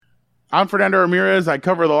I'm Fernando Ramirez. I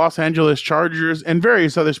cover the Los Angeles Chargers and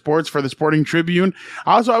various other sports for the Sporting Tribune.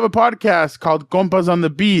 I also have a podcast called Compas on the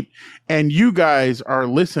Beat, and you guys are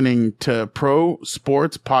listening to Pro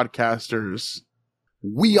Sports Podcasters.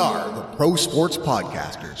 We are the Pro Sports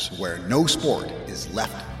Podcasters, where no sport is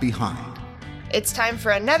left behind. It's time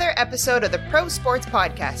for another episode of the Pro Sports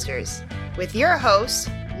Podcasters with your hosts,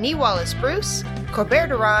 Nee Wallace Bruce, Corbert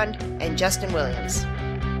Durand, and Justin Williams.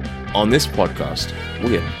 On this podcast,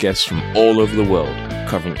 we have guests from all over the world,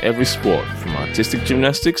 covering every sport from artistic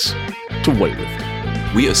gymnastics to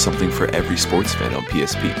weightlifting. We have something for every sports fan on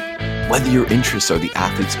PSP. Whether your interests are the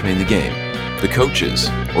athletes playing the game, the coaches,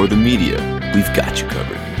 or the media, we've got you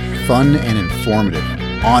covered. Fun and informative,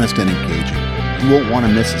 honest and engaging. You won't want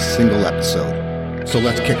to miss a single episode. So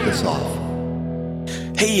let's kick this off.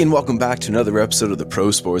 Hey, and welcome back to another episode of the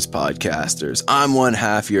Pro Sports Podcasters. I'm one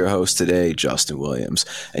half your host today, Justin Williams.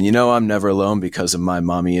 And you know I'm never alone because of my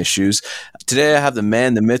mommy issues. Today I have the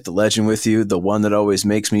man, the myth, the legend with you, the one that always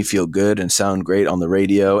makes me feel good and sound great on the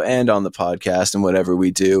radio and on the podcast and whatever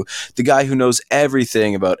we do. The guy who knows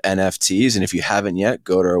everything about NFTs. And if you haven't yet,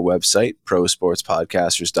 go to our website,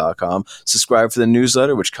 prosportspodcasters.com. Subscribe for the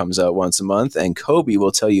newsletter, which comes out once a month. And Kobe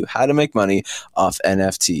will tell you how to make money off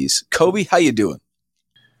NFTs. Kobe, how you doing?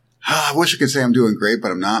 I wish I could say I'm doing great,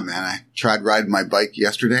 but I'm not, man. I tried riding my bike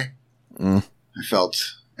yesterday. I felt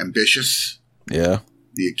ambitious. Yeah.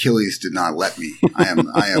 The Achilles did not let me. I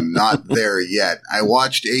am not there yet. I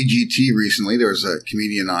watched AGT recently. There was a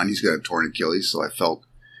comedian on. He's got a torn Achilles, so I felt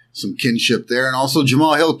some kinship there. And also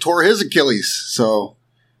Jamal Hill tore his Achilles, so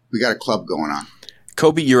we got a club going on.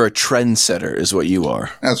 Kobe, you're a trendsetter is what you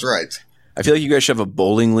are. That's right. I feel like you guys should have a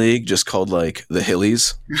bowling league just called like the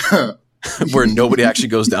Hillies. Where nobody actually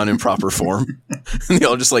goes down in proper form. And they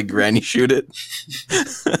all just like granny shoot it.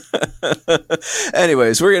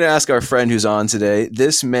 Anyways, we're going to ask our friend who's on today.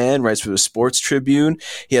 This man writes for the Sports Tribune.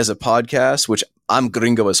 He has a podcast, which I'm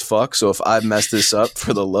gringo as fuck. So if I mess this up,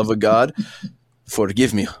 for the love of God,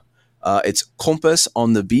 forgive me. It's Compas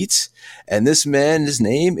on the Beat. And this man, his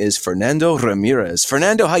name is Fernando Ramirez.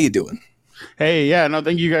 Fernando, how you doing? Hey, yeah, no,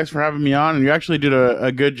 thank you guys for having me on. And you actually did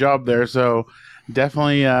a good job there. So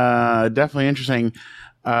definitely interesting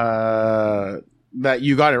that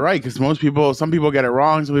you got it right, because some people get it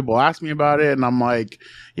wrong. Some people ask me about it, and I'm like,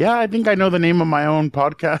 yeah, I think I know the name of my own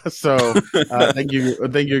podcast. So thank you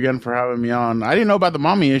again for having me on. I didn't know about the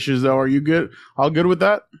mommy issues though. Are you good? All good with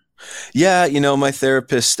that? Yeah, you know, my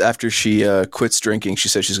therapist, after she quits drinking, she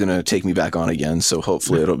said she's going to take me back on again. So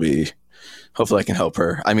hopefully I can help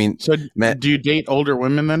her. I mean, so do you date older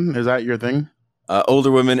women then? Is that your thing?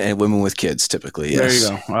 Older women and women with kids, typically. Yes.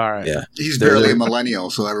 There you go. All right. Yeah. He's barely a millennial,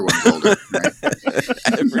 so everyone's older. Right?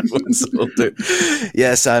 Everyone's older.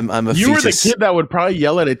 Yes, I'm a You fetus. were the kid that would probably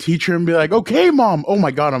yell at a teacher and be like, "Okay, mom. Oh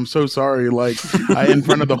my God, I'm so sorry." Like in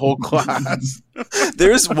front of the whole class.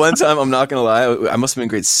 There was one time, I'm not going to lie, I must have been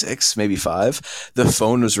grade 6, maybe 5. The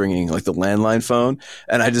phone was ringing, like the landline phone.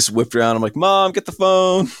 And I just whipped around. I'm like, "Mom, get the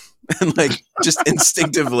phone." And like just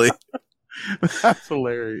instinctively. That's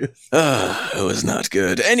hilarious. It was not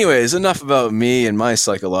good. Anyways, enough about me and my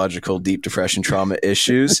psychological deep depression trauma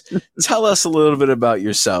issues. Tell us a little bit about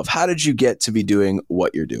yourself. How did you get to be doing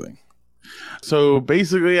what you're doing? So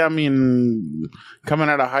basically, I mean, coming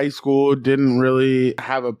out of high school, didn't really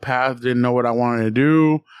have a path, didn't know what I wanted to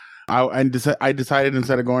do. I decided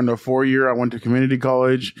instead of going to a 4-year, I went to community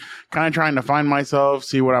college, kind of trying to find myself,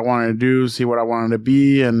 see what I wanted to do, see what I wanted to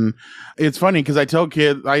be. And it's funny because I tell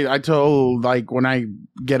kids, I tell like when I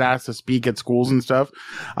get asked to speak at schools and stuff,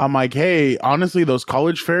 I'm like, hey, honestly, those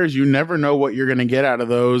college fairs, you never know what you're going to get out of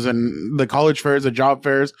those. And the college fairs, the job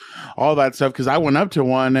fairs, all that stuff. Because I went up to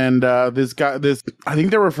one and I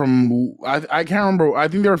think they were from, I can't remember. I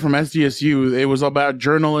think they were from SDSU. It was about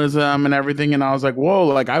journalism and everything. And I was like, whoa,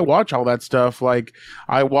 like I watch all that stuff. Like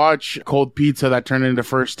I watch Cold Pizza that turned into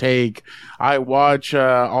First Take. I watch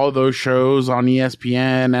all those shows on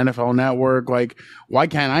ESPN, NFL Network. Like, why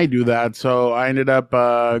can't I do that? So I ended up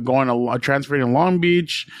transferring to Long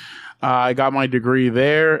Beach. I got my degree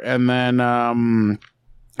there, and then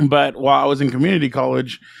but while I was in community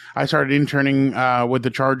college, I started interning with the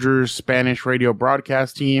Chargers Spanish radio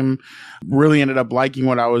broadcast team. Really ended up liking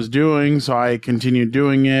what I was doing, so I continued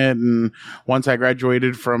doing it. And once I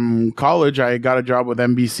graduated from college, I got a job with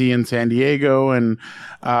NBC in San Diego, and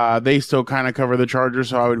they still kind of cover the Chargers,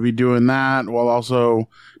 so I would be doing that while also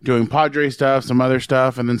doing Padre stuff, some other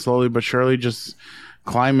stuff, and then slowly but surely just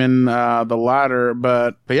climbing the ladder.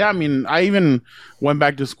 But yeah, I mean, I even went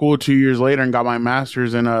back to school 2 years later and got my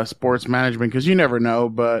master's in sports management, because you never know.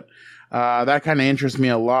 But that kind of interests me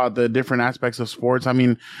a lot, the different aspects of sports. I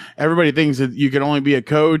mean, everybody thinks that you can only be a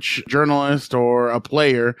coach, journalist, or a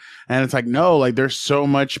player. And it's like, no, like there's so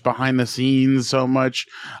much behind the scenes, so much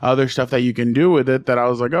other stuff that you can do with it that I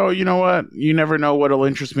was like, oh, you know what? You never know what'll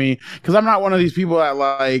interest me. Cause I'm not one of these people that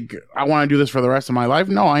like, I want to do this for the rest of my life.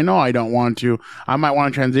 No, I know I don't want to. I might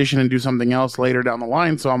want to transition and do something else later down the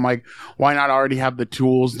line. So I'm like, why not already have the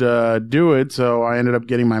tools to do it? So I ended up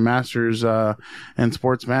getting my master's in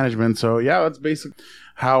sports management. So yeah, that's basically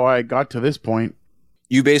how I got to this point.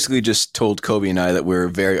 You basically just told Kobe and I that we're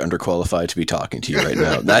very underqualified to be talking to you right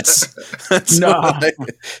now. That's no.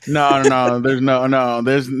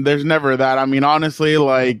 There's never that. I mean, honestly,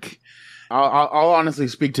 like I'll honestly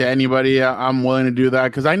speak to anybody. I'm willing to do that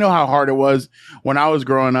because I know how hard it was when I was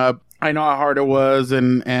growing up. I know how hard it was,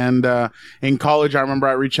 and in college, I remember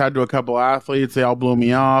I reached out to a couple athletes. They all blew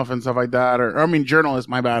me off and stuff like that. Or I mean, journalists,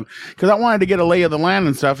 my bad, because I wanted to get a lay of the land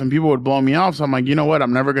and stuff, and people would blow me off. So I'm like, you know what?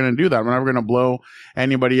 I'm never going to do that. I'm never going to blow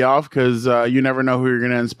anybody off because you never know who you're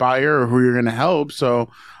going to inspire or who you're going to help. So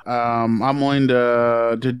I'm willing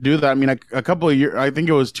to do that. I mean, a couple of years, I think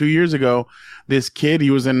it was 2 years ago, this kid,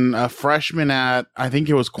 he was a freshman at, I think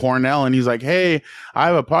it was Cornell, and he's like, hey, I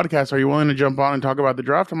have a podcast. Are you willing to jump on and talk about the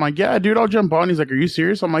draft? I'm like, yeah, dude, I'll jump on. He's like, are you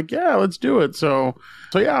serious? I'm like, yeah, let's do it. So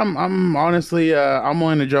yeah, I'm honestly, I'm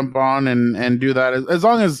willing to jump on and do that as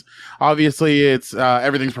long as obviously it's,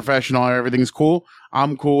 everything's professional, everything's cool.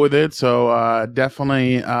 I'm cool with it. So,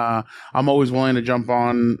 definitely, I'm always willing to jump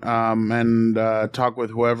on, and talk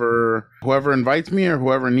with whoever invites me or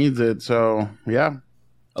whoever needs it. So yeah.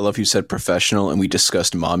 I love you said professional, and we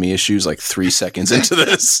discussed mommy issues like 3 seconds into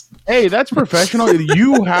this. Hey, that's professional.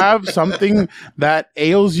 You have something that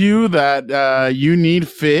ails you that you need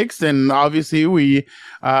fixed, and obviously you're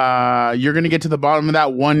going to get to the bottom of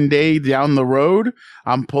that one day down the road.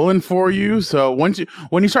 I'm pulling for you. So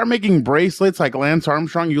when you start making bracelets like Lance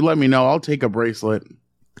Armstrong, you let me know. I'll take a bracelet.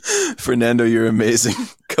 Fernando, you're amazing.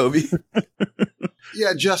 Kobe?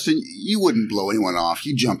 Yeah, Justin, you wouldn't blow anyone off.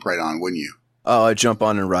 You jump right on, wouldn't you? Oh, I jump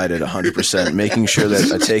on and ride it 100%, making sure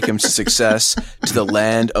that I take him to success, to the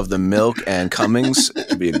land of the milk and Cummings.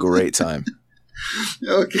 It'd be a great time.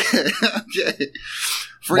 Okay.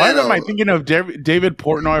 Why am I thinking of David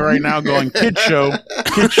Portnoy right now going, kid show?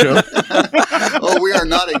 Oh, we are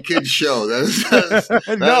not a kid show. That is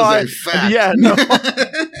a fact. Yeah, no.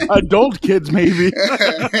 Adult kids, maybe.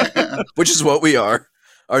 Which is what we are.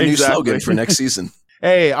 Our new slogan for next season.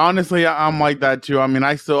 Hey, honestly, I'm like that too. I mean,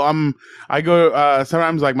 I go,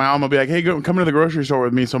 sometimes like my mom will be like, hey, come to the grocery store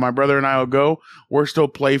with me. So my brother and I will go. We're still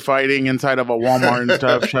play fighting inside of a Walmart and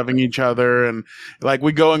stuff, shoving each other. And like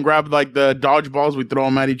we go and grab like the dodgeballs, we throw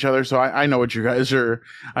them at each other. So I know what you guys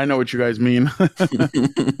mean.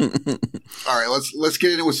 All right, let's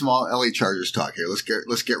get into some LA Chargers talk here. Let's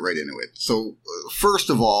get right into it. So first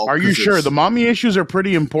of all, are you sure the mommy issues are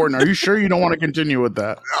pretty important? Are you sure you don't want to continue with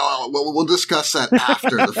that? Well, we'll discuss that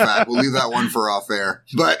after the fact. We'll leave that one for off air.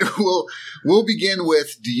 But we'll begin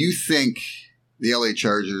with, do you think the LA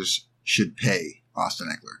Chargers should pay Austin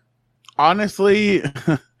Eckler? Honestly,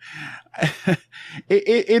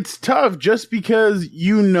 it's tough just because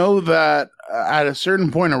you know that at a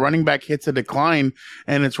certain point a running back hits a decline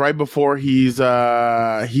and it's right before he's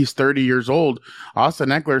 30 years old. Austin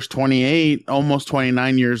Eckler's 28, almost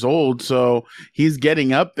 29 years old. So he's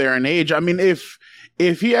getting up there in age. I mean, if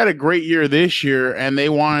he had a great year this year and they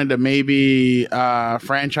wanted to maybe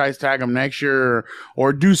franchise tag him next year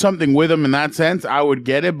or do something with him in that sense, I would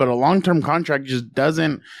get it. But a long-term contract just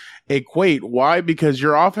doesn't equate. Why? Because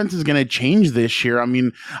your offense is going to change this year. I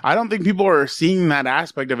mean, I don't think people are seeing that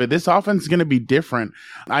aspect of it. This offense is going to be different.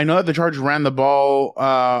 I know that the Chargers ran the ball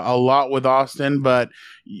a lot with Austin, but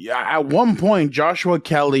at one point, Joshua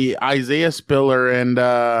Kelly, Isaiah Spiller, and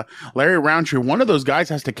Larry Roundtree, one of those guys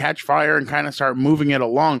has to catch fire and kind of start moving it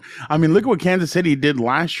along. I mean, look at what Kansas City did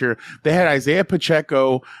last year. They had Isaiah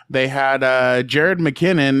Pacheco, they had Jared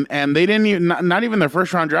McKinnon, and they didn't even, not even their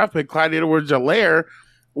first round draft pick, Clyde Edwards-Helaire,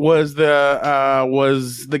 was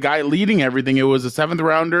the guy leading everything. It was a 7th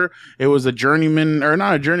rounder. It was a journeyman, or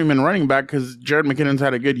not a journeyman running back, because Jared McKinnon's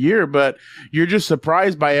had a good year, but you're just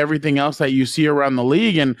surprised by everything else that you see around the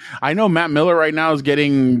league. And I know Matt Miller right now is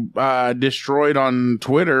getting destroyed on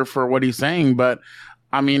Twitter for what he's saying, but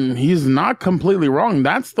I mean, he's not completely wrong.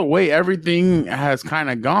 That's the way everything has kind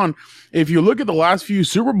of gone. If you look at the last few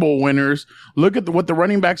Super Bowl winners, look at what the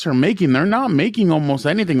running backs are making. They're not making almost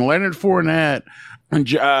anything. Leonard Fournette,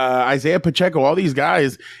 Isaiah Pacheco, all these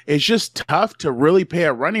guys, it's just tough to really pay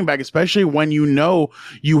a running back, especially when you know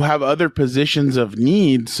you have other positions of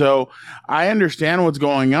need. So I understand what's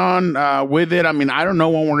going on with it. I mean, I don't know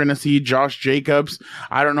when we're going to see Josh Jacobs.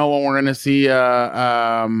 I don't know when we're going to see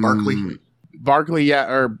Barkley,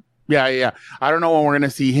 yeah. I don't know when we're going to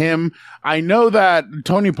see him. I know that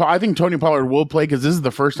I think Tony Pollard will play because this is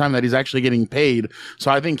the first time that he's actually getting paid. So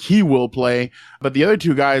I think he will play. But the other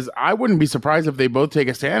two guys, I wouldn't be surprised if they both take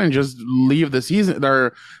a stand and just leave the season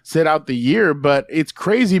or sit out the year. But it's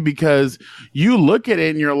crazy because you look at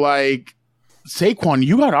it and you're like, Saquon,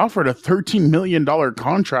 you got offered a $13 million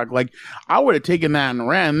contract. Like, I would have taken that and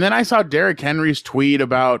ran. And then I saw Derrick Henry's tweet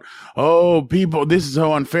about, oh, people, this is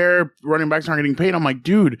so unfair. Running backs aren't getting paid. I'm like,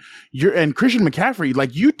 dude, and Christian McCaffrey,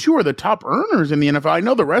 like, you two are the top earners in the NFL. I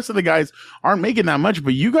know the rest of the guys aren't making that much,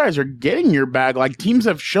 but you guys are getting your bag. Like, teams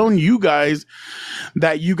have shown you guys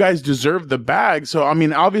that you guys deserve the bag. So, I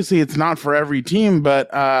mean, obviously it's not for every team,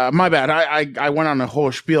 but my bad. I went on a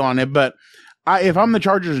whole spiel on it, but if I'm the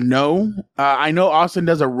Chargers, no. I know Austin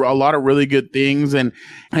does a lot of really good things, and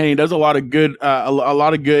he does a lot of good. A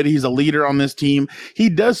lot of good. He's a leader on this team. He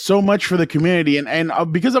does so much for the community, and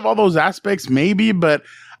because of all those aspects, maybe. But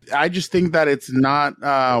I just think that it's not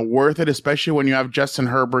worth it, especially when you have Justin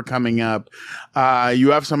Herbert coming up. You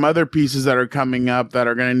have some other pieces that are coming up that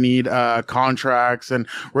are going to need contracts. And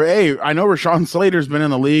hey, I know Rashawn Slater's been in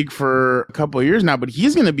the league for a couple of years now, but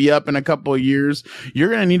he's going to be up in a couple of years. You're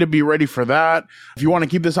going to need to be ready for that. If you want to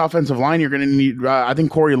keep this offensive line, you're going to need, I think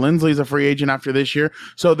Corey Linsley's a free agent after this year.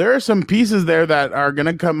 So there are some pieces there that are going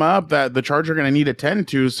to come up that the Chargers are going to need to tend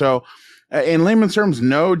to. So in layman's terms,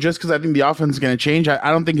 no, just because I think the offense is going to change.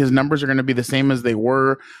 I don't think his numbers are going to be the same as they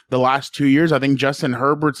were the last 2 years. I think Justin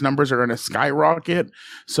Herbert's numbers are going to skyrocket.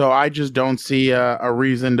 So I just don't see a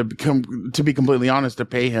reason to be completely honest, to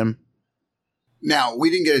pay him. Now, we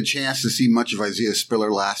didn't get a chance to see much of Isaiah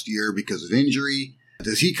Spiller last year because of injury.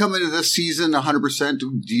 Does he come into this season 100%?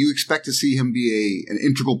 Do you expect to see him be an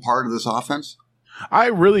integral part of this offense? I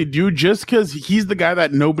really do, just because he's the guy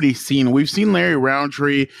that nobody's seen. We've seen Larry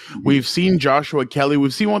Roundtree. We've seen Joshua Kelly.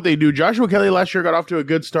 We've seen what they do. Joshua Kelly last year got off to a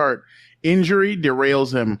good start. Injury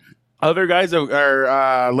derails him. Other guys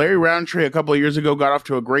are Larry Roundtree a couple of years ago got off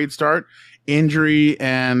to a great start. Injury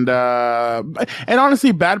and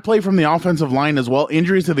honestly, bad play from the offensive line as well.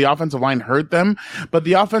 Injuries to the offensive line hurt them, but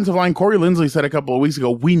the offensive line, Corey Linsley said a couple of weeks ago,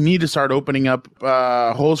 we need to start opening up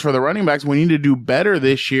holes for the running backs. We need to do better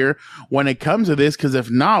this year when it comes to this, because if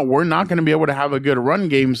not, we're not going to be able to have a good run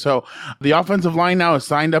game. So the offensive line now is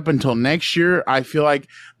signed up until next year. I feel like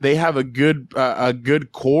they have a good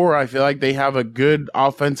core. I feel like they have a good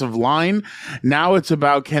offensive line. Now it's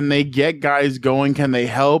about, can they get guys going? Can they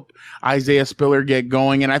help Isaiah Spiller get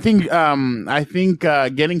going? And I think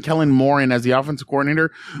getting Kellen Moore in as the offensive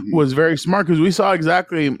coordinator was very smart, because we saw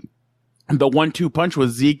exactly the 1-2 punch with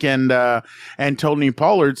Zeke and Tony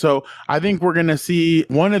Pollard. So I think we're going to see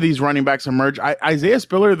one of these running backs emerge. Isaiah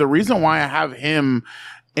Spiller, the reason why I have him,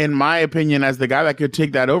 in my opinion, as the guy that could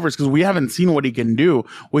take that over, is because we haven't seen what he can do.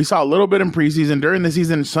 We saw a little bit in preseason. During the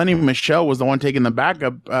season, Sonny Michel was the one taking the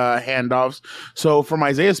backup handoffs. So from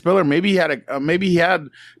Isaiah Spiller, maybe he had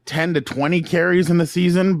 10 to 20 carries in the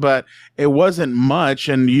season, but it wasn't much,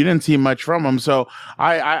 and you didn't see much from him. So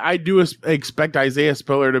I do expect Isaiah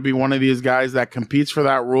Spiller to be one of these guys that competes for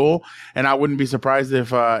that role, and I wouldn't be surprised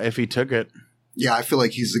if he took it. Yeah, I feel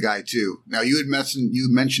like he's the guy too. Now, you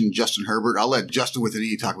mentioned Justin Herbert. I'll let Justin with an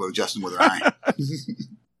E talk about Justin with an I.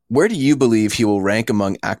 Where do you believe he will rank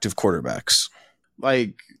among active quarterbacks?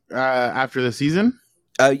 Like after the season?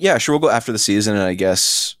 Yeah, sure. We'll go after the season, and I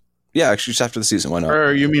guess, yeah, actually just after the season. Why not?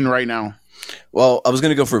 Or you mean right now? Well, I was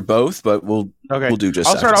going to go for both, but we'll do just.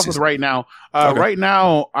 I'll start off with right now. Okay. Right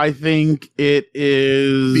now, I think it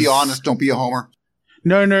is. Be honest. Don't be a homer.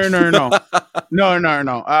 No. No.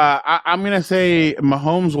 I'm going to say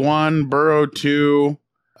Mahomes 1, Burrow 2.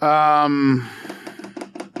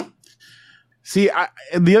 See,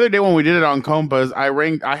 the other day when we did it on Compass, I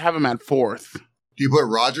have him at 4th. Do you put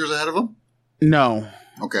Rodgers ahead of him? No.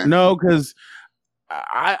 Okay. No, because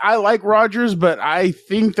I like Rodgers, but I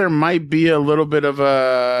think there might be a little bit of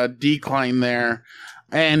a decline there.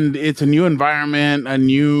 And it's a new environment, a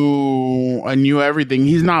new everything.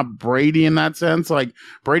 He's not Brady in that sense. Like,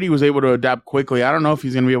 Brady was able to adapt quickly. I don't know if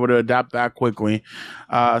he's going to be able to adapt that quickly.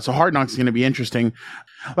 So Hard Knocks is going to be interesting.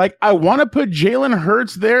 Like, I want to put Jalen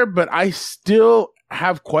Hurts there, but I still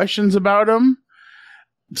have questions about him.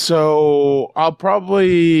 So I'll put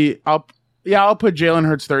Jalen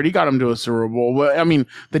Hurts third. He got him to a Super Bowl. Well, I mean,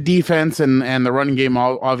 the defense and the running game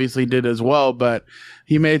obviously did as well, but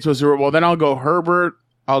he made it to a Super Bowl. Then I'll go Herbert.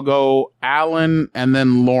 I'll go Allen and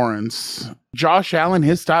then Lawrence. Josh Allen,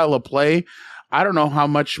 his style of play, I don't know how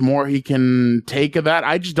much more he can take of that.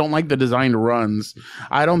 I just don't like the designed runs.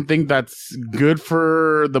 I don't think that's good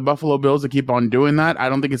for the Buffalo Bills to keep on doing that. I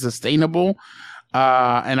don't think it's sustainable.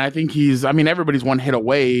 And I think everybody's one hit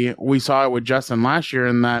away. We saw it with Justin last year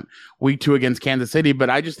in that week 2 against Kansas City, but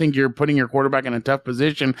I just think you're putting your quarterback in a tough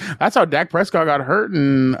position. That's how Dak Prescott got hurt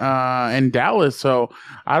in Dallas. So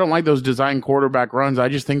I don't like those design quarterback runs. I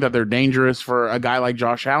just think that they're dangerous for a guy like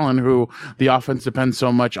Josh Allen, who the offense depends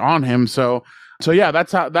so much on him. So yeah,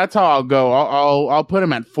 that's how I'll go. I'll put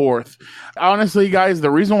him at 4th. Honestly, guys,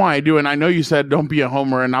 the reason why I do, and I know you said don't be a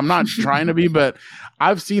homer, and I'm not trying to be, but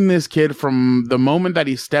I've seen this kid from the moment that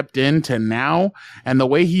he stepped in to now, and the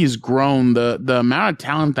way he's grown, the amount of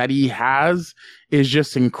talent that he has is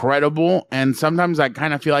just incredible. And sometimes I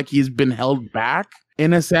kind of feel like he's been held back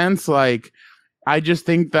in a sense. Like, I just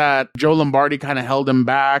think that Joe Lombardi kind of held him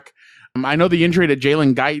back. I know the injury to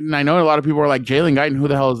Jalen Guyton. I know a lot of people are like, Jalen Guyton, who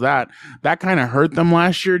the hell is that? That kind of hurt them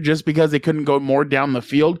last year just because they couldn't go more down the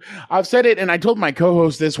field. I've said it, and I told my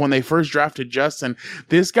co-host this when they first drafted Justin.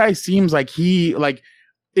 This guy seems like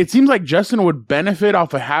it seems like Justin would benefit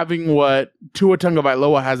off of having what Tua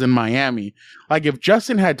Tagovailoa has in Miami. Like, if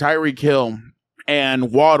Justin had Tyreek Hill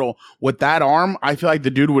and Waddle with that arm, I feel like the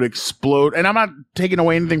dude would explode. And I'm not taking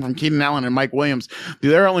away anything from Keenan Allen and Mike Williams.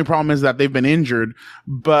 Their only problem is that they've been injured.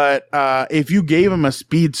 But if you gave him a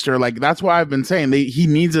speedster, like, that's why I've been saying he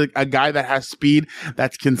needs a guy that has speed,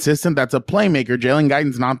 that's consistent, that's a playmaker. Jalen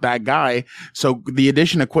Guyton's not that guy. So the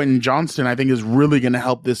addition of Quentin Johnston, I think, is really going to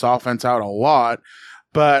help this offense out a lot.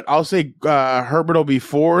 But I'll say Herbert will be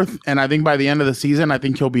 4th, and I think by the end of the season, I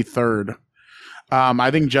think he'll be 3rd.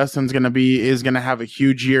 I think Justin's is going to have a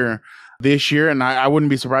huge year this year, and I wouldn't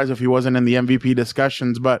be surprised if he wasn't in the MVP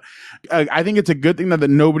discussions. But I think it's a good thing that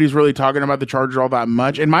nobody's really talking about the Chargers all that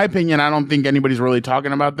much. In my opinion, I don't think anybody's really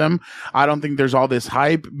talking about them. I don't think there's all this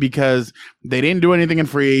hype because they didn't do anything in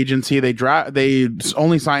free agency. They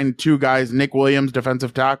only signed 2 guys, Nick Williams,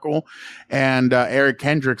 defensive tackle, and Eric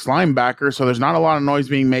Kendricks, linebacker. So there's not a lot of noise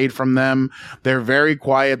being made from them. They're very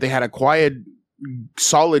quiet. They had a quiet,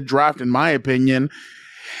 solid draft, in my opinion.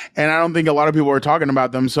 And I don't think a lot of people are talking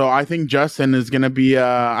about them. So I think Justin is going to be,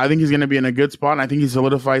 I think he's going to be in a good spot. And I think he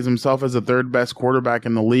solidifies himself as the 3rd best quarterback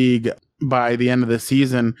in the league by the end of the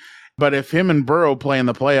season. But if him and Burrow play in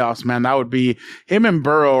the playoffs, man, that would be him and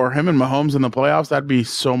Burrow or him and Mahomes in the playoffs. That'd be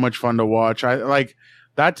so much fun to watch. I like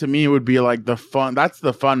that. To me, would be like that's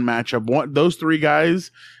the fun matchup. Those 3 guys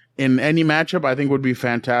in any matchup, I think would be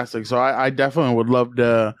fantastic. So I definitely would love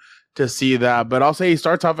to see that. But I'll say he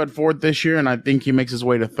starts off at 4th this year, and I think he makes his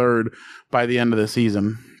way to 3rd by the end of the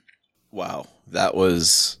season. Wow. That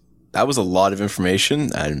was a lot of information,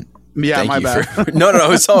 and yeah, my bad. No,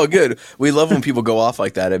 it's all good. We love when people go off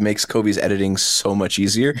like that. It makes Kobe's editing so much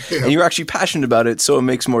easier, and you're actually passionate about it, so it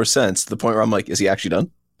makes more sense to the point where I'm like, is he actually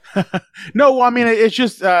done? No, I mean, it's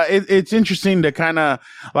just it's interesting to kind of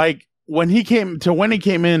like when he came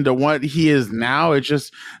into what he is now, it's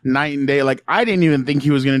just night and day. Like, I didn't even think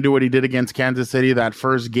he was going to do what he did against Kansas City that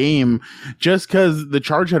first game, just because the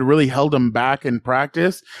Charge had really held him back in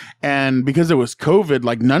practice. And because it was COVID,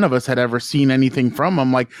 like, none of us had ever seen anything from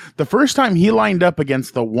him. Like, the first time he lined up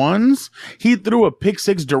against the ones, he threw a pick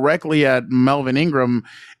 6 directly at Melvin Ingram.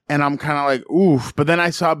 And I'm kind of like, oof. But then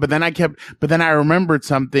I remembered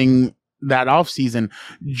something that offseason.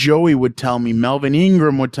 Joey would tell me, Melvin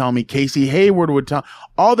Ingram would tell me, Casey Hayward would tell,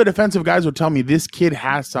 all the defensive guys would tell me this kid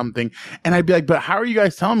has something. And I'd be like, but how are you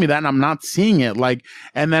guys telling me that? And I'm not seeing it. Like,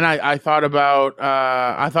 and then I thought about,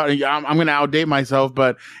 I'm going to outdate myself,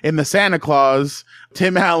 but in the Santa Claus,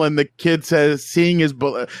 Tim Allen, the kid says, seeing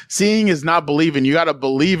is not believing. You got to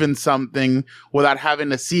believe in something without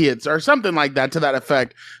having to see it, or something like that, to that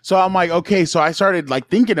effect. So I'm like, okay. So I started like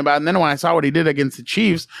thinking about it. And then when I saw what he did against the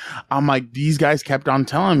Chiefs, I'm like, these guys kept on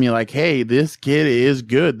telling me like, hey, this kid is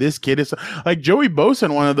good. This kid is like Joey Bosa,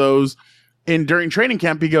 one of those. During training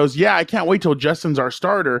camp, he goes, yeah, I can't wait till Justin's our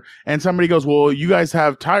starter. And somebody goes, well, you guys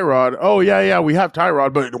have Tyrod. Oh, yeah, we have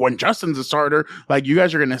Tyrod. But when Justin's a starter, like, you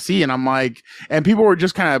guys are going to see. And I'm like, and people were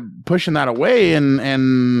just kind of pushing that away.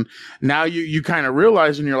 And now you kind of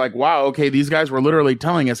realize, and you're like, wow, okay, these guys were literally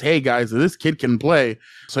telling us, hey, guys, this kid can play.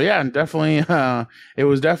 So, yeah, and definitely, it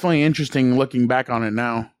was definitely interesting looking back on it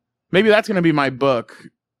now. Maybe that's going to be my book,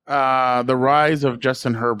 The Rise of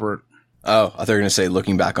Justin Herbert. Oh, I thought you were going to say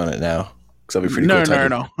looking back on it now. That'd be pretty cool.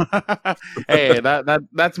 No. Hey,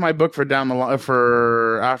 that's my book for down the line,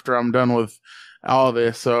 for after I'm done with all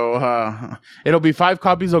this. So it'll be 5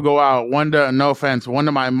 copies will go out. One to, no offense, one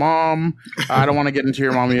to my mom. I don't want to get into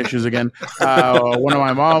your mommy issues again. One to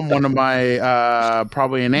my mom, one to my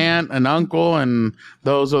probably an aunt, an uncle, and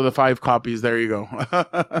those are the 5 copies. There you go. I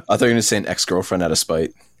thought you were going to say an ex-girlfriend out of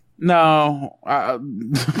spite. No.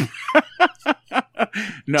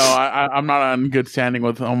 No, I'm not on good standing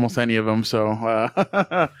with almost any of them. So,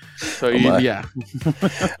 yeah.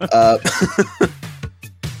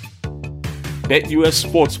 BetUS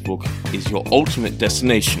Sportsbook is your ultimate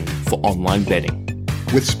destination for online betting.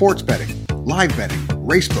 With sports betting, live betting,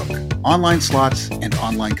 racebook, online slots, and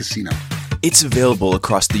online casino. It's available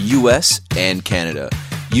across the US and Canada.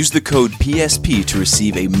 Use the code PSP to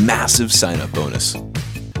receive a massive sign-up bonus.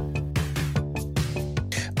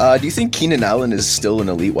 Do you think Keenan Allen is still an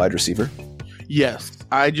elite wide receiver? Yes.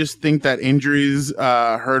 I just think that injuries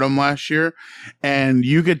hurt him last year, and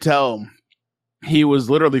you could tell he was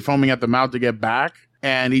literally foaming at the mouth to get back,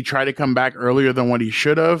 and he tried to come back earlier than what he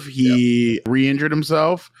should have. He re-injured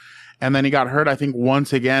himself, and then he got hurt, I think,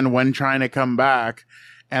 once again when trying to come back,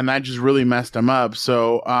 and that just really messed him up.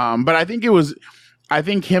 So, but I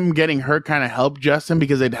think him getting hurt kind of helped Justin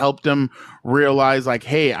because it helped him realize, like,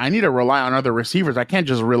 hey, I need to rely on other receivers. I can't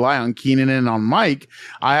just rely on Keenan and on Mike.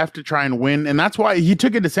 I have to try and win. And that's why he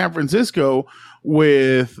took it to San Francisco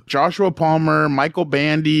with Joshua Palmer, Michael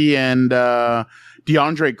Bandy, and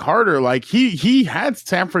DeAndre Carter. Like, he had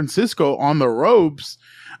San Francisco on the ropes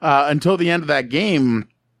until the end of that game.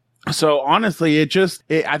 So honestly,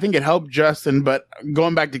 I think it helped Justin, but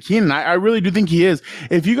going back to Keenan, I really do think he is.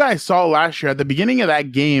 If you guys saw last year at the beginning of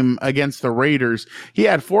that game against the Raiders, he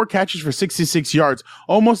had 4 catches for 66 yards,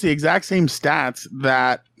 almost the exact same stats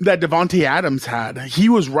that Devontae Adams had. He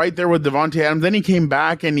was right there with Devontae Adams. Then he came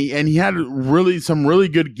back and he had some really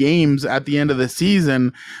good games at the end of the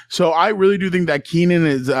season. So I really do think that Keenan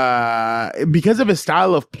is, because of his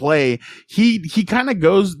style of play, he kind of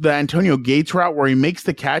goes the Antonio Gates route where he makes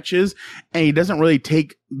the catches and he doesn't really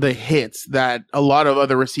take the hits that a lot of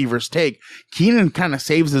other receivers take. Keenan kind of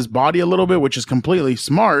saves his body a little bit, which is completely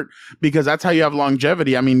smart because that's how you have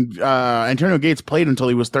longevity. I mean, Antonio Gates played until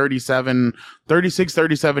he was 37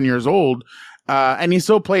 years old. And he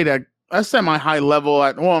still played at a semi-high level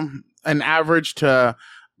at, an average to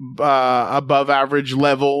above average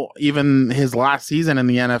level, even his last season in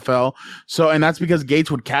the NFL. So, and that's because Gates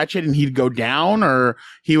would catch it and he'd go down, or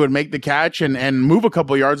he would make the catch and move a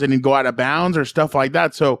couple yards and he'd go out of bounds or stuff like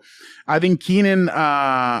that. So I think Keenan's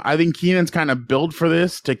kind of built for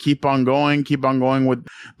this to keep on going with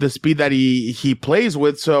the speed that he plays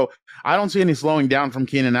with. So I don't see any slowing down from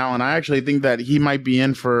Keenan Allen. I actually think that he might be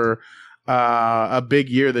in for a big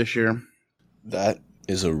year this year. That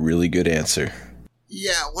is a really good answer.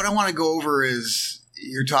 Yeah, what I want to go over is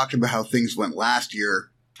you're talking about how things went last year.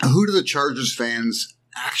 Who do the Chargers fans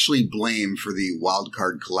actually blame for the wild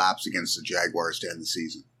card collapse against the Jaguars to end the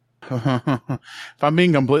season? If I'm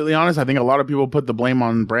being completely honest, I think a lot of people put the blame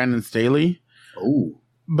on Brandon Staley. Oh.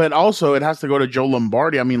 But also, it has to go to Joe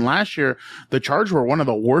Lombardi. I mean, last year, the Chargers were one of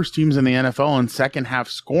the worst teams in the NFL in second half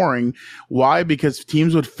scoring. Why? Because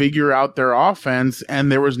teams would figure out their offense and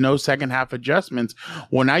there was no second half adjustments.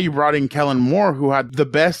 Well, now you brought in Kellen Moore, who had the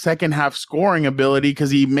best second half scoring ability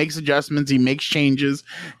because he makes adjustments, he makes changes.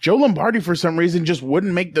 Joe Lombardi, for some reason, just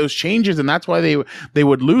wouldn't make those changes, and that's why they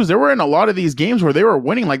would lose. They were in a lot of these games where they were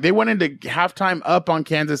winning. Like, they went into halftime up on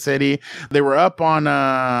Kansas City. They were up on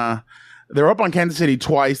Kansas City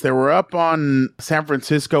twice. They were up on San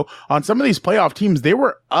Francisco. On some of these playoff teams, they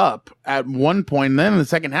were up at one point. And then in the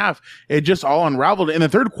second half, it just all unraveled. In the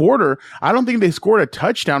third quarter, I don't think they scored a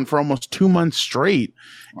touchdown for almost 2 months straight.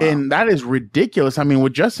 Wow. And that is ridiculous. I mean,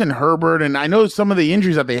 with Justin Herbert, and I know some of the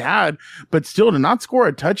injuries that they had, but still to not score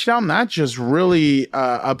a touchdown, that's just really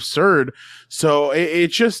absurd. So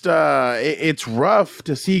it's just it's rough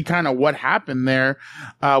to see kind of what happened there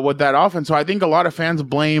with that offense. So I think a lot of fans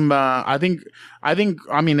blame. I mean,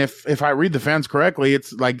 if I read the fans correctly,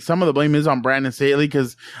 it's like some of the blame is on Brandon Staley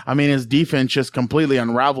because, I mean, his defense just completely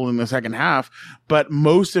unraveled in the second half. But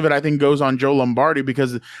most of it, I think, goes on Joe Lombardi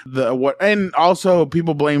because and also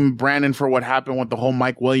people blame Brandon for what happened with the whole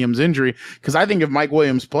Mike Williams injury. Because I think if Mike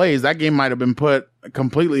Williams plays, that game might have been put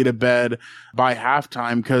completely to bed by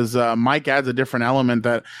halftime because Mike adds a different element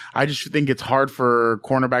that I just think it's hard for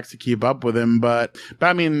cornerbacks to keep up with him. But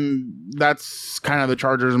I mean, that's kind of the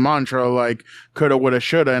Chargers mantra, like coulda, woulda,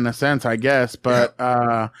 shoulda in a sense, I guess. But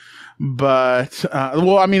But,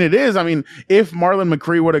 well, I mean, it is. I mean, if Marlon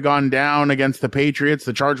McCree would have gone down against the Patriots,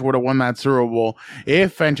 the Chargers would have won that Super Bowl.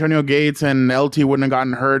 If Antonio Gates and LT wouldn't have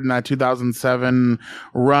gotten hurt in that 2007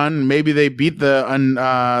 run, maybe they beat the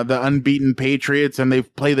unbeaten Patriots and they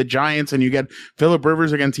play the Giants and you get Phillip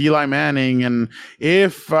Rivers against Eli Manning. And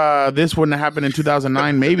if this wouldn't have happened in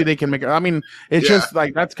 2009, maybe they can make it. I mean, it's just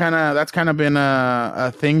like that's kind of been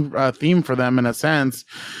a theme for them in a sense.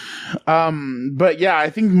 But yeah, I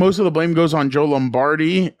think most of the blame goes on Joe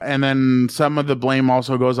Lombardi, and then some of the blame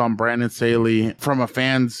also goes on Brandon Staley from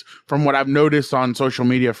what I've noticed on social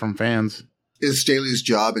media from fans. Is Staley's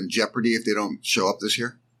job in jeopardy if they don't show up this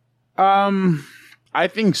year? I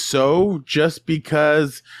think so, just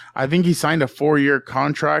because I think he signed a 4-year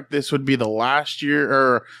contract. This would be the last year,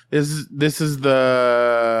 or this is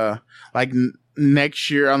the next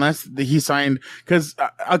year, unless he signed, because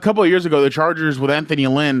a couple of years ago, the Chargers with Anthony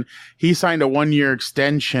Lynn, he signed a 1-year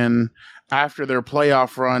extension after their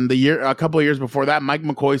playoff run. A couple of years before that, Mike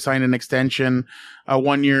McCoy signed an extension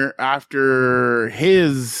 1 year after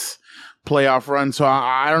his playoff run. So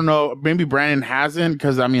I don't know, maybe Brandon hasn't,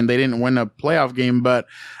 because I mean, they didn't win a playoff game, but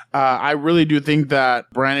I really do think that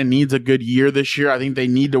Brandon needs a good year this year. I think they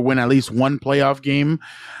need to win at least one playoff game,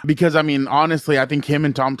 because I mean, honestly, I think him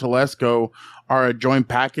and Tom Telesco are a joint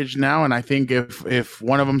package now. And I think if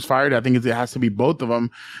one of them's fired, I think it has to be both of them,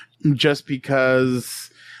 just because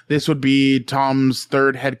this would be Tom's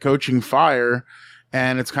third head coaching fire.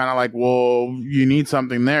 And it's kind of like, well, you need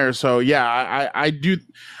something there. So yeah, I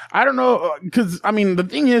don't know. Cause I mean, the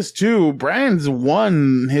thing is too, Brandon's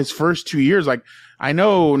won his first 2 years. Like, I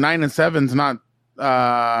know 9-7's not,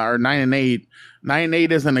 or 9-8.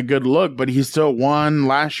 9-8 isn't a good look, but he still won.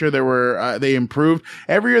 Last year they improved.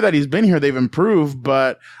 Every year that he's been here, they've improved,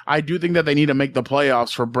 but I do think that they need to make the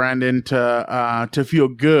playoffs for Brandon to feel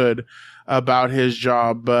good about his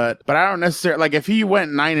job. But I don't necessarily, like, if he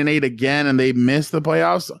went 9-8 again and they missed the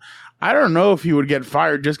playoffs, I don't know if he would get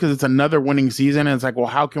fired, just because it's another winning season. And it's like, well,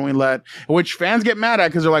 how can we which fans get mad at,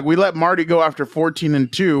 because they're like, we let Marty go after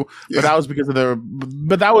 14-2, but that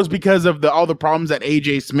was because of all the problems that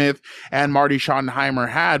AJ Smith and Marty Schottenheimer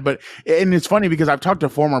had. And it's funny because I've talked to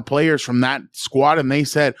former players from that squad, and they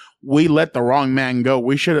said, we let the wrong man go.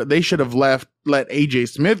 They should have let AJ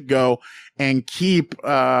Smith go and keep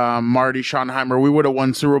Marty Schottenheimer. We would have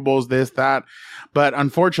won Super Bowls, this, that. But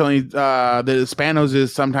unfortunately, the Spanos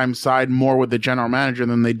sometimes side more with the general manager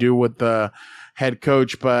than they do with the head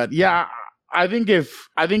coach. But yeah, I think if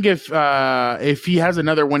he has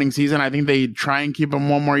another winning season, I think they try and keep him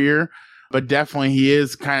one more year. But definitely, he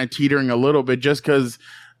is kind of teetering a little bit, just because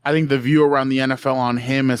I think the view around the NFL on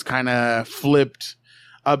him has kind of flipped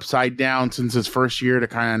upside down since his first year to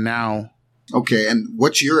kind of now. Okay, and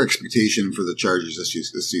what's your expectation for the Chargers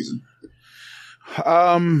this season?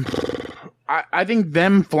 I think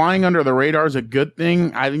them flying under the radar is a good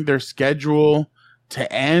thing. I think their schedule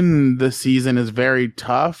to end the season is very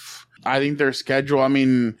tough. I think their schedule, I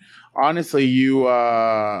mean, honestly, you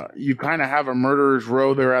kind of have a murderer's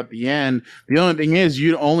row there at the end. The only thing is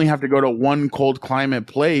you only have to go to one cold climate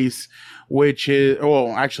place, which is,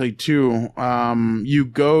 well, actually two. You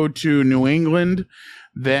go to New England.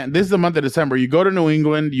 Then this is the month of December. You go to New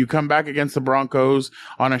England, you come back against the Broncos.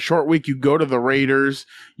 On a short week, you go to the Raiders.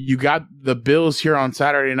 You got the Bills here on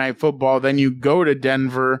Saturday Night Football. Then you go to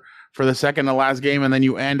Denver for the second to last game, and then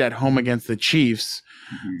you end at home against the Chiefs.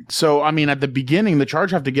 Mm-hmm. So, I mean, at the beginning, the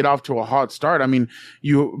Chargers have to get off to a hot start. I mean,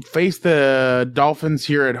 you face the Dolphins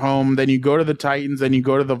here at home, then you go to the Titans, then you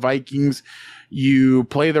go to the Vikings, you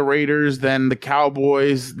play the Raiders, then the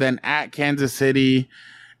Cowboys, then at Kansas City.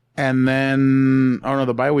 And then,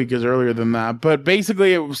 the bye week is earlier than that. But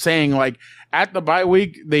basically, it was saying, like, at the bye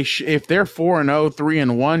week, if they're 4-0,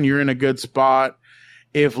 3-1, you're in a good spot.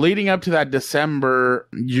 If leading up to that December,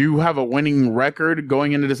 you have a winning record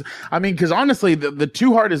going into this. I mean, because honestly, the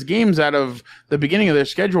two hardest games out of the beginning of their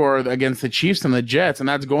schedule are against the Chiefs and the Jets, and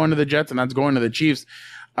that's going to the Jets and that's going to the Chiefs.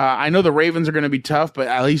 I know the Ravens are going to be tough, but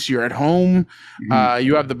at least you're at home. Mm-hmm.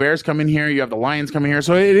 You have the Bears coming here. You have the Lions coming here.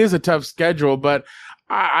 So it is a tough schedule, but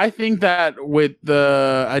I think that with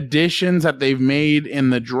the additions that they've made in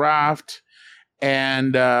the draft,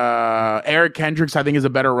 and Eric Kendricks, I think, is a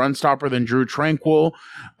better run stopper than Drew Tranquill.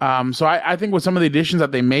 So I think with some of the additions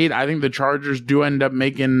that they made, I think the Chargers do end up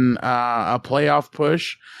making a playoff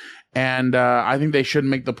push. And I think they should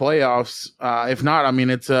make the playoffs. If not, I mean,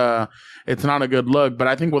 it's not a good look. But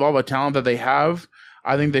I think with all the talent that they have,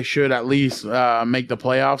 I think they should at least make the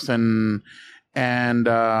playoffs And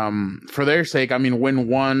for their sake, I mean, win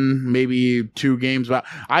 1, maybe 2 games. But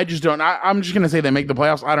I just don't. I'm just going to say they make the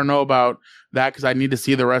playoffs. I don't know about that because I need to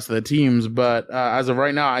see the rest of the teams. But as of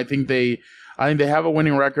right now, I think they have a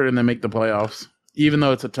winning record and they make the playoffs, even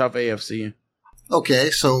though it's a tough AFC.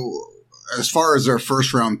 Okay, so as far as our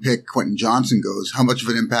first round pick, Quentin Johnson goes, how much of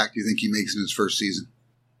an impact do you think he makes in his first season?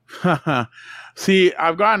 See,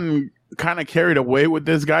 I've gotten kind of carried away with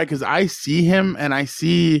this guy because I see him and I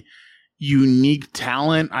see unique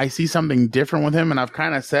talent. I see something different with him. And I've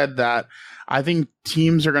kind of said that I think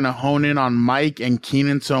teams are going to hone in on Mike and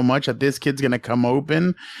Keenan so much that this kid's going to come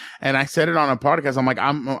open. And I said it on a podcast. I'm like,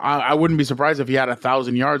 I wouldn't be surprised if he had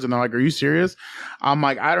 1,000 yards. And they're like, are you serious? I'm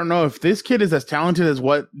like, I don't know if this kid is as talented as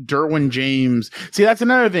what Derwin James. See, that's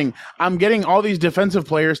another thing. I'm getting all these defensive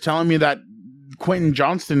players telling me that Quentin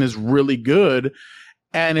Johnston is really good.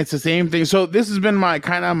 And it's the same thing. So this has been my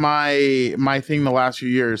thing the last few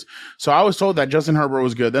years. So I was told that Justin Herbert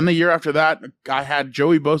was good. Then the year after that, I had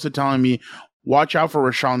Joey Bosa telling me, watch out for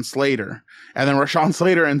Rashawn Slater. And then Rashawn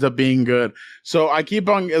Slater ends up being good. So I keep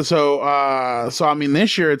on, so I mean,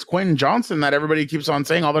 this year it's Quentin Johnston that everybody keeps on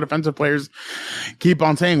saying, all the defensive players keep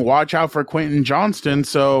on saying, watch out for Quentin Johnston.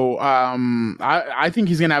 So, I think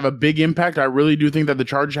he's going to have a big impact. I really do think that the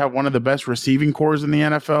Chargers have one of the best receiving cores in the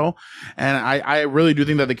NFL. And I really do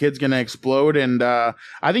think that the kid's going to explode. And, I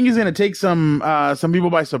think he's going to take some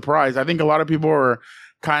people by surprise. I think a lot of people are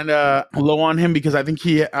kind of low on him because I think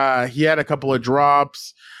he had a couple of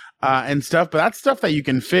drops, and stuff, but that's stuff that you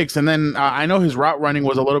can fix. And then I know his route running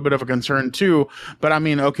was a little bit of a concern too, but I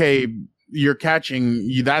mean, okay, you're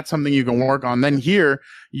catching, that's something you can work on. Then here,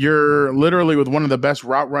 you're literally with one of the best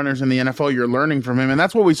route runners in the NFL. You're learning from him. And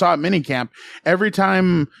that's what we saw at minicamp. Every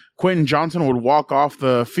time Quentin Johnson would walk off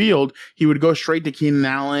the field, he would go straight to Keenan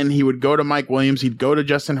Allen. He would go to Mike Williams. He'd go to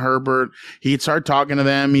Justin Herbert. He'd start talking to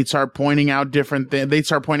them. He'd start pointing out different things. They'd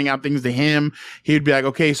start pointing out things to him. He'd be like,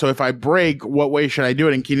 okay, so if I break, what way should I do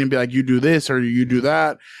it? And Keenan would be like, you do this or you do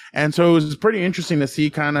that. And so it was pretty interesting to see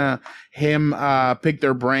kind of him pick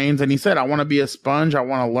their brains. And he said, I want to be a sponge. I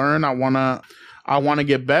want to learn. I want to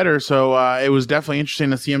get better. So it was definitely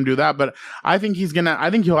interesting to see him do that. But I think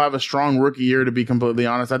he'll have a strong rookie year, to be completely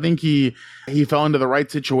honest. I think he fell into the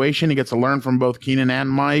right situation. He gets to learn from both Keenan and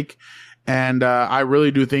Mike. And I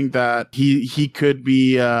really do think that he could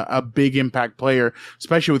be a big impact player,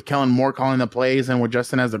 especially with Kellen Moore calling the plays and with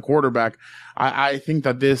Justin as the quarterback. I think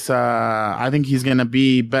that I think he's going to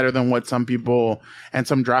be better than what some people and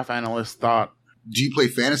some draft analysts thought. Do you play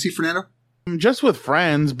fantasy, Fernando? Just with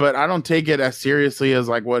friends, but I don't take it as seriously as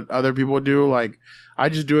like what other people do. Like I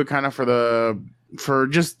just do it kind of for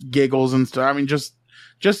just giggles and stuff. I mean, just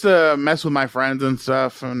to mess with my friends and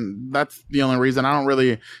stuff. And that's the only reason. I don't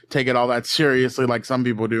really take it all that seriously like some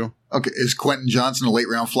people do. Okay. Is Quentin Johnson a late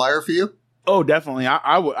round flyer for you? Oh, definitely.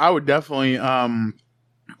 I would definitely,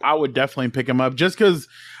 pick him up just because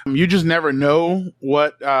you just never know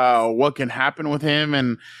what can happen with him.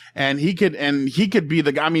 And he could be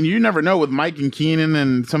the guy. I mean, you never know with Mike and Keenan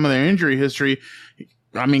and some of their injury history.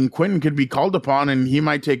 I mean, Quentin could be called upon and he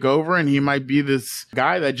might take over and he might be this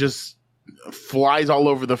guy that just flies all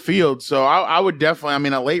over the field. So I would definitely, I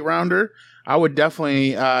mean, a late rounder, I would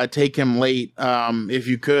definitely take him late if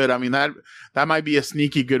you could. I mean, that might be a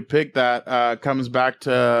sneaky good pick that comes back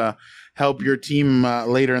to help your team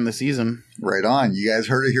later in the season. Right on. You guys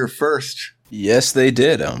heard it here first. Yes, they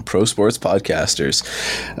did on Pro Sports Podcasters.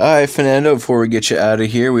 All right, Fernando, before we get you out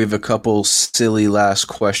of here, we have a couple silly last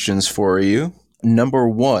questions for you. Number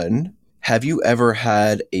one, have you ever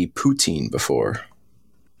had a poutine before?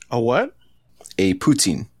 A what? A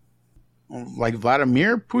poutine. Like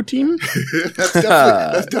Vladimir Putin?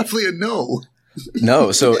 That's definitely a no.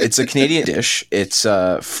 No, so it's a Canadian dish. It's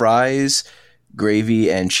fries, gravy,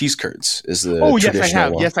 and cheese curds is the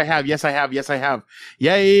traditional one. Yes, I have.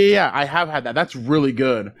 Yeah. I have had that. That's really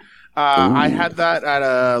good. I had that at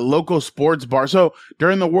a local sports bar. So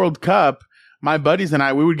during the World Cup, my buddies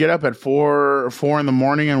and we would get up at 4 in the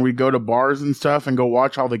morning and we'd go to bars and stuff and go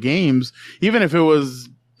watch all the games. Even if it was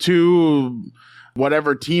 2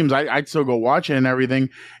 whatever teams, I'd still go watch it and everything.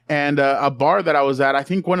 And a bar that I was at, I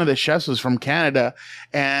think one of the chefs was from Canada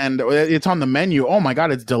and it's on the menu. Oh my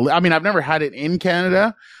God, it's I mean, I've never had it in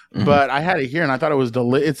Canada, but I had it here and I thought it was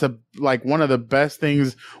it's like one of the best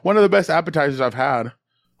appetizers I've had.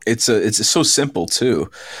 It's so simple too.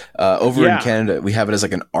 Over in Canada, we have it as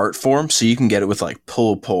like an art form, so you can get it with like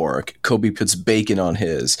pulled pork. Kobe puts bacon on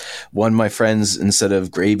his. One of my friends, instead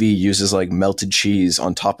of gravy, uses like melted cheese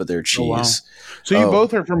on top of their cheese. Oh, wow. So you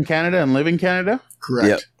both are from Canada and live in Canada? Correct.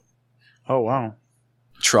 Yep. Oh wow!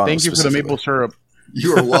 Toronto. Thank you for the maple syrup.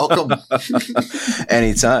 You are welcome.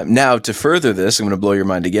 Anytime. Now, to further this, I'm going to blow your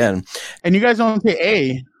mind again. And you guys don't say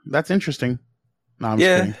A. That's interesting. No, I'm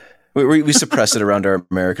just kidding. We suppress it around our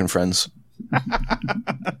American friends.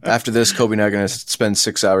 After this, Kobe and I are going to spend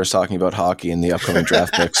 6 hours talking about hockey and the upcoming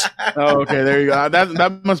draft picks. Oh, okay. There you go.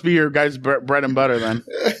 That must be your guys' bread and butter then.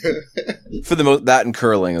 For the most, that and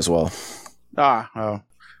curling as well. Oh.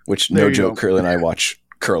 Which, There no you joke, go. Curly and I watch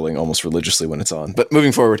curling almost religiously when it's on. But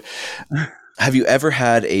moving forward, have you ever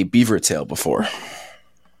had a beaver tail before?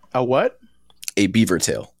 A what? A beaver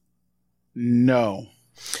tail. No.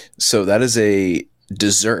 So that is a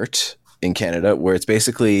dessert in Canada where it's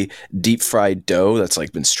basically deep fried dough that's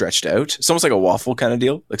like been stretched out. It's almost like a waffle kind of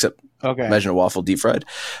deal, except Okay. imagine a waffle deep fried.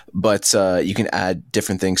 But you can add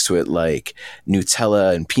different things to it like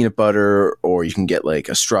Nutella and peanut butter, or you can get like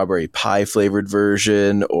a strawberry pie flavored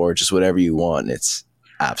version, or just whatever you want. It's So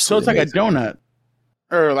absolutely it's like amazing. a donut.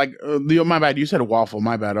 Or like, my bad. You said a waffle.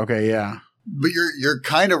 My bad. Okay, yeah. But you're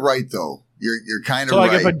kind of right though. You're kind of So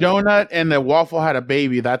like right. if a donut and the waffle had a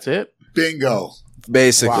baby, that's it? Bingo.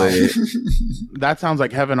 Basically. That sounds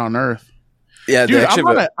like heaven on earth. Yeah, they Dude,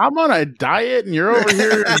 actually have I'm on a diet and you're over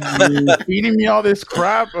here feeding me all this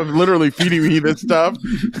crap. Of literally feeding me this stuff.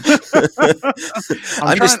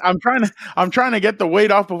 I'm trying to get the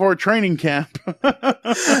weight off before training camp.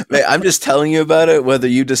 Man, I'm just telling you about it. Whether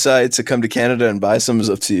you decide to come to Canada and buy some is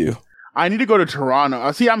up to you. I need to go to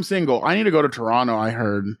Toronto. See, I'm single. I need to go to Toronto, I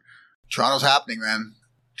heard. Toronto's happening, man.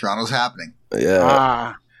 Toronto's happening.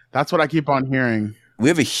 Yeah. That's what I keep on hearing. We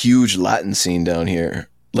have a huge Latin scene down here.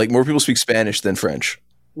 Like, more people speak Spanish than French.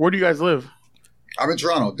 Where do you guys live? I'm in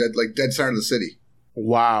Toronto, dead center of the city.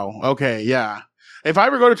 Wow. Okay. Yeah. If I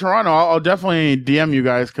ever go to Toronto, I'll definitely DM you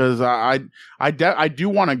guys because I do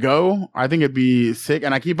want to go. I think it'd be sick.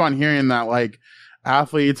 And I keep on hearing that like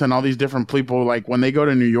athletes and all these different people, like when they go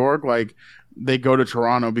to New York, like they go to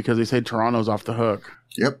Toronto because they say Toronto's off the hook.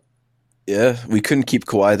 Yep. Yeah, we couldn't keep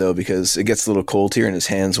Kawhi, though, because it gets a little cold here and his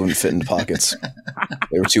hands wouldn't fit into pockets.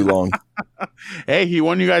 They were too long. Hey, he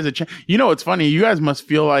won you guys a chance. You know, it's funny. You guys must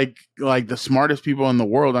feel like the smartest people in the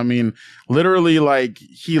world. I mean, literally, like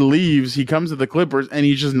he leaves, he comes to the Clippers, and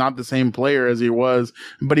he's just not the same player as he was.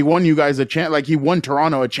 But he won you guys a chance. Like he won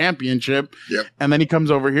Toronto a championship. Yep. And then he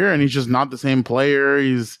comes over here, and he's just not the same player.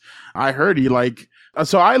 I heard he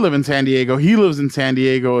so I live in San Diego. He lives in San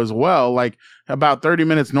Diego as well. Like about 30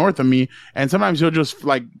 minutes north of me. And sometimes he'll just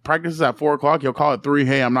like practices at 4:00. He'll call at 3.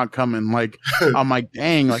 Hey, I'm not coming. Like, I'm like,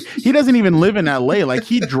 dang, like he doesn't even live in LA. Like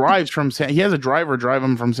he drives he has a driver drive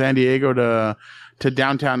him from San Diego to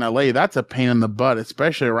downtown LA. That's a pain in the butt,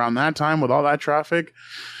 especially around that time with all that traffic.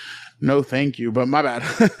 No, thank you. But my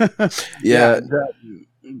bad. Yeah.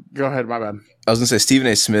 Go ahead. My bad. I was going to say, Stephen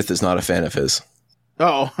A. Smith is not a fan of his.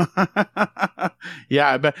 Oh,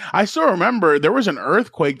 yeah, but I still remember there was an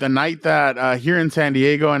earthquake the night that here in San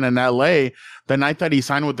Diego and in LA, the night that he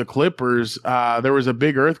signed with the Clippers, there was a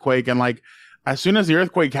big earthquake. And like, as soon as the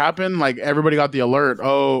earthquake happened, like everybody got the alert.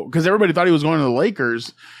 Oh, because everybody thought he was going to the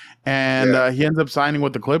Lakers. And he ends up signing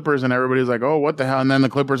with the Clippers, and everybody's like, "Oh, what the hell?" And then the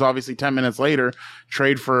Clippers, obviously, 10 minutes later,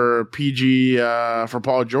 trade for PG for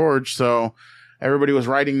Paul George. So everybody was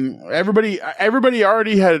writing. Everybody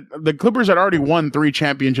already had the Clippers had already won 3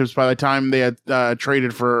 championships by the time they had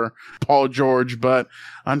traded for Paul George. But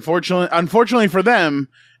unfortunately for them,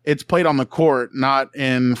 it's played on the court, not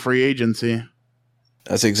in free agency.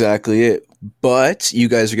 That's exactly it. But you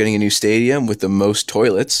guys are getting a new stadium with the most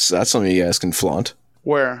toilets. So that's something you guys can flaunt.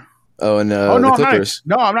 Where? Oh, and no, the Clippers.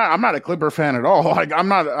 I'm not a Clipper fan at all. Like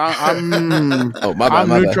I'm Oh, my bad. I'm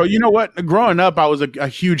My neutral. bad. You know what? Growing up, I was a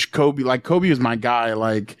huge Kobe. Like Kobe was my guy.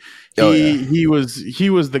 Like he was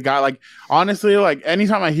the guy. Like honestly, like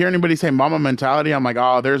anytime I hear anybody say "Mama mentality," I'm like,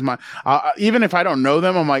 oh, there's my. Even if I don't know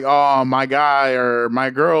them, I'm like, oh, my guy or my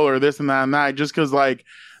girl or this and that and that. Just because like.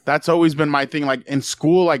 That's always been my thing. Like in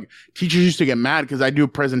school, like teachers used to get mad because I do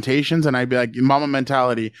presentations and I'd be like, Mama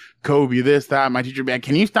mentality, Kobe, this, that. My teacher would be like,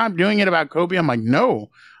 can you stop doing it about Kobe? I'm like, no.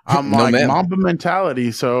 I'm No, like ma'am. Mamba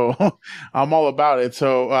mentality. So I'm all about it.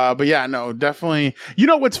 So, but yeah, no, definitely. You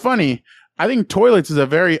know what's funny? I think toilets is a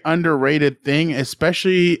very underrated thing,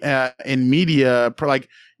 especially in media. Like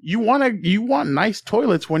you want nice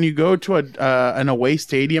toilets when you go to an away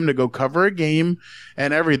stadium to go cover a game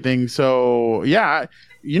and everything. So yeah.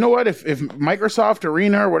 You know what? If Microsoft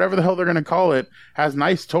Arena or whatever the hell they're going to call it has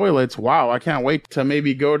nice toilets, wow! I can't wait to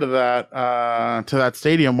maybe go to that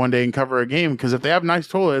stadium one day and cover a game. Because if they have nice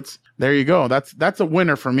toilets, there you go. That's a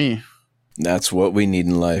winner for me. That's what we need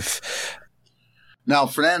in life. Now,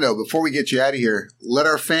 Fernando, before we get you out of here, let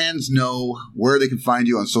our fans know where they can find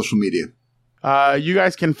you on social media. You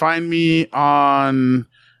guys can find me on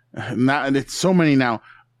and it's so many now.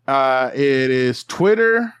 It is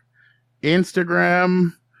Twitter,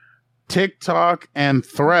 Instagram, TikTok, and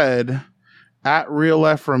Thread at Real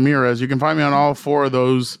F Ramirez. You can find me on all 4 of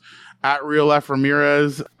those at Real F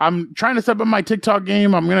Ramirez. I'm trying to step up my TikTok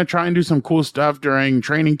game. I'm going to try and do some cool stuff during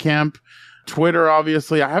training camp. Twitter,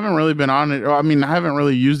 obviously, I haven't really been on it. I mean, I haven't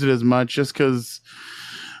really used it as much just because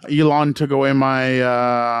Elon took away my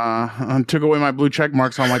blue check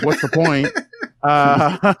mark. So I'm like, what's the point?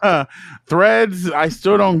 Threads, I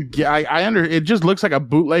still don't get. It just looks like a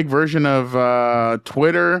bootleg version of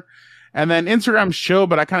Twitter. And then Instagram's chill,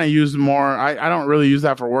 but I kind of use more. I don't really use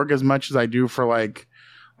that for work as much as I do for like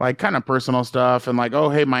kind of personal stuff and like, oh,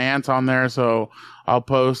 hey, my aunt's on there, so I'll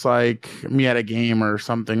post like me at a game or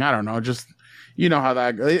something. I don't know. Just, you know how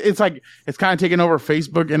that, it's like, it's kind of taken over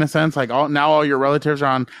Facebook in a sense. Like all your relatives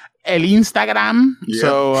are on El Instagram.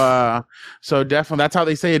 Yeah. So definitely that's how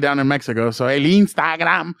they say it down in Mexico. So El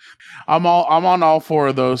Instagram. I'm on all 4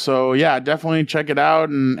 of those. So yeah, definitely check it out.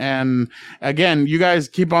 And again, you guys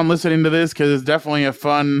keep on listening to this because it's definitely a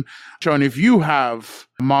fun show. And if you have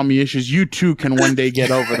mommy issues, you too can one day get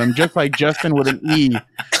over them, just like Justin with an E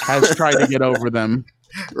has tried to get over them.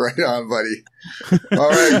 Right on, buddy. All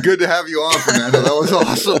right, good to have you on, Fernando. That was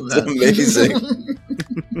awesome. That's amazing.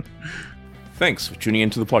 Thanks for tuning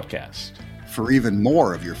into the podcast. For even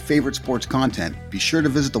more of your favorite sports content, be sure to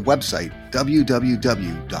visit the website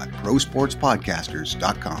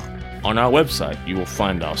www.prosportspodcasters.com. On our website, you will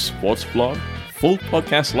find our sports blog, full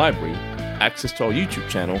podcast library, access to our YouTube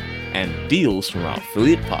channel, and deals from our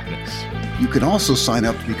affiliate partners. You can also sign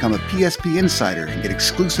up to become a PSP Insider and get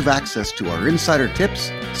exclusive access to our insider tips,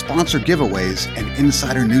 sponsor giveaways, and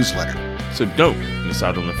insider newsletter. So don't miss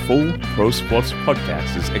out on the full Pro Sports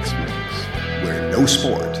Podcasters experience, where no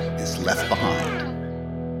sport is left behind.